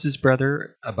who loves his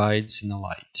brother abides in the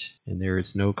light, and there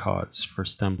is no cause for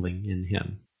stumbling in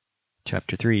him."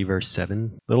 Chapter 3, verse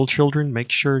 7, "Little children,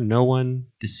 make sure no one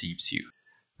deceives you.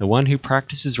 The one who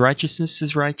practices righteousness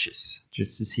is righteous,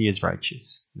 just as he is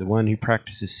righteous. The one who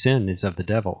practices sin is of the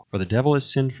devil, for the devil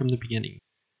has sinned from the beginning."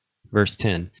 Verse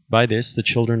 10, "By this the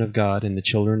children of God and the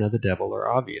children of the devil are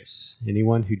obvious.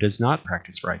 Anyone who does not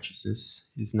practice righteousness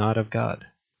is not of God,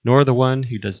 nor the one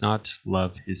who does not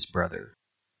love his brother."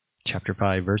 Chapter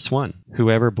 5, verse 1,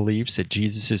 "Whoever believes that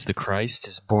Jesus is the Christ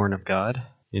is born of God,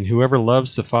 and whoever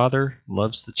loves the Father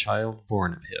loves the child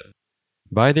born of him.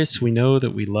 By this we know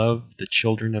that we love the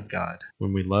children of God,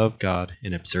 when we love God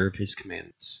and observe his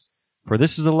commandments. For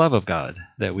this is the love of God,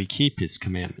 that we keep his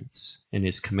commandments, and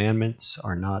his commandments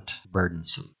are not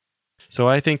burdensome. So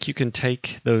I think you can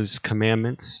take those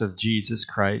commandments of Jesus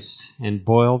Christ and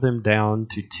boil them down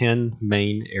to 10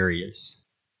 main areas.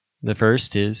 The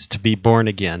first is to be born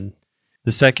again.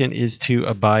 The second is to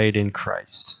abide in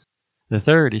Christ. The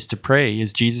third is to pray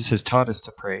as Jesus has taught us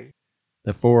to pray.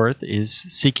 The fourth is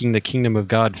seeking the kingdom of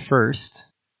God first.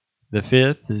 The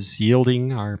fifth is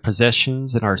yielding our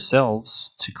possessions and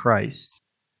ourselves to Christ.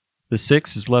 The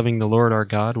sixth is loving the Lord our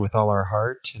God with all our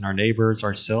heart, and our neighbor as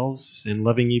ourselves, and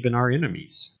loving even our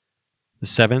enemies. The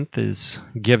seventh is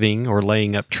giving or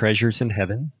laying up treasures in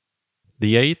heaven.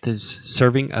 The eighth is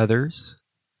serving others.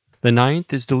 The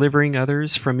ninth is delivering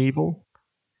others from evil.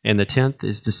 And the 10th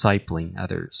is discipling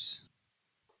others.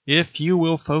 If you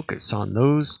will focus on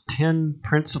those 10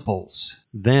 principles,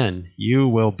 then you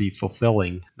will be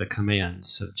fulfilling the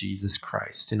commands of Jesus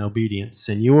Christ in obedience,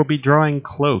 and you will be drawing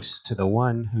close to the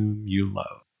one whom you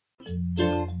love.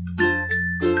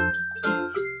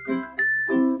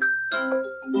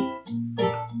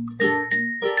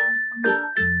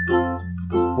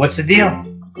 What's the deal?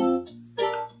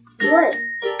 What?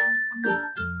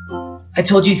 I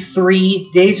told you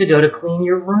 3 days ago to clean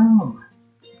your room.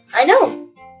 I know.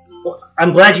 Well,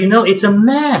 I'm glad you know. It's a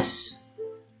mess.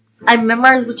 I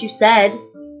memorized what you said.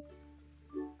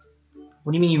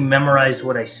 What do you mean you memorized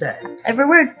what I said? Every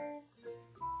word.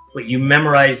 Wait, you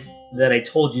memorized that I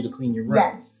told you to clean your room?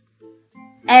 Yes.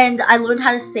 And I learned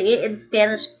how to say it in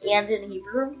Spanish and in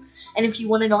Hebrew. And if you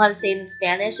want to know how to say it in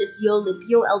Spanish, it's Yo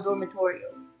limpio el dormitorio.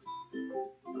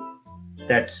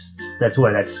 That's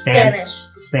what? That's Spanish.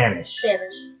 Spanish.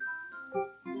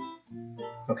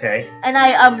 Okay. And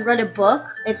I read a book.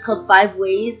 It's called 5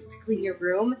 Ways to Clean Your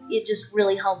Room. It just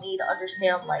really helped me to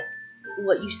understand like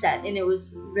what you said, and it was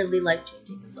really life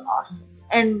changing. It was awesome.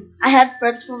 And I had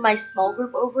friends from my small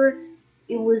group over.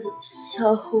 It was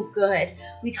so good.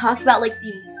 We talked about like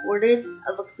the importance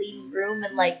of a clean room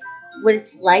and like what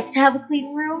it's like to have a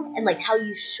clean room and like how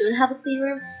you should have a clean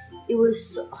room. It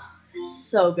was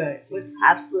so good. It was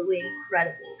absolutely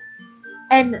incredible.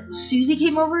 And Susie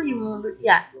came over, you remember?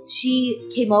 Yeah, she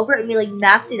came over and we like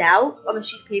mapped it out on a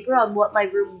sheet of paper on what my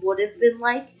room would have been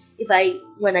like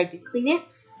when I did clean it,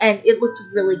 and it looked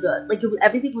really good. Like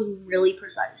everything was really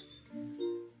precise.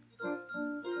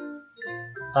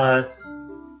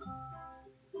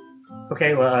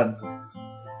 Okay. Well,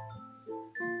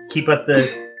 keep up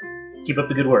the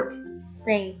good work.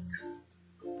 Thanks.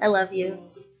 I love you.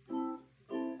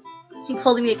 Keep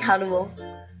holding me accountable.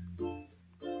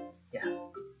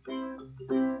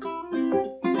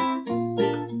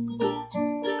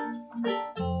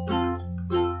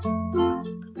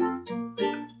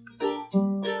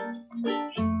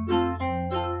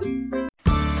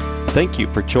 Thank you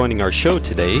for joining our show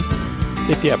today.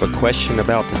 If you have a question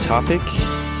about the topic,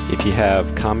 if you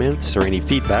have comments or any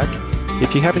feedback,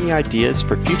 if you have any ideas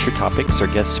for future topics or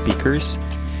guest speakers,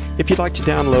 if you'd like to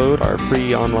download our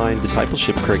free online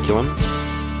discipleship curriculum,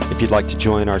 if you'd like to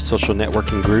join our social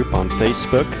networking group on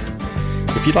Facebook,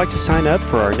 if you'd like to sign up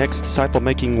for our next disciple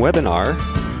making webinar,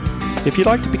 if you'd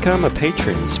like to become a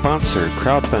patron, sponsor,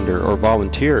 crowdfunder, or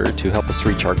volunteer to help us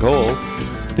reach our goal,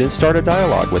 then start a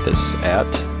dialogue with us at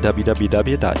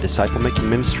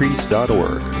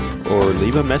www.disciplemakingministries.org or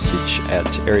leave a message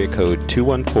at area code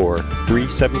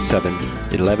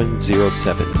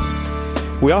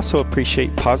 214-377-1107. We also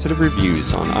appreciate positive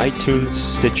reviews on iTunes,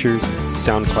 Stitcher,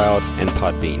 SoundCloud, and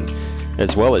Podbean,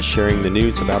 as well as sharing the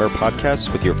news about our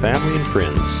podcasts with your family and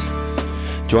friends.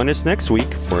 Join us next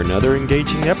week for another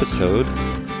engaging episode.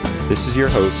 This is your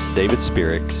host, David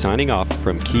Spirik, signing off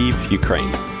from Kyiv,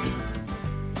 Ukraine.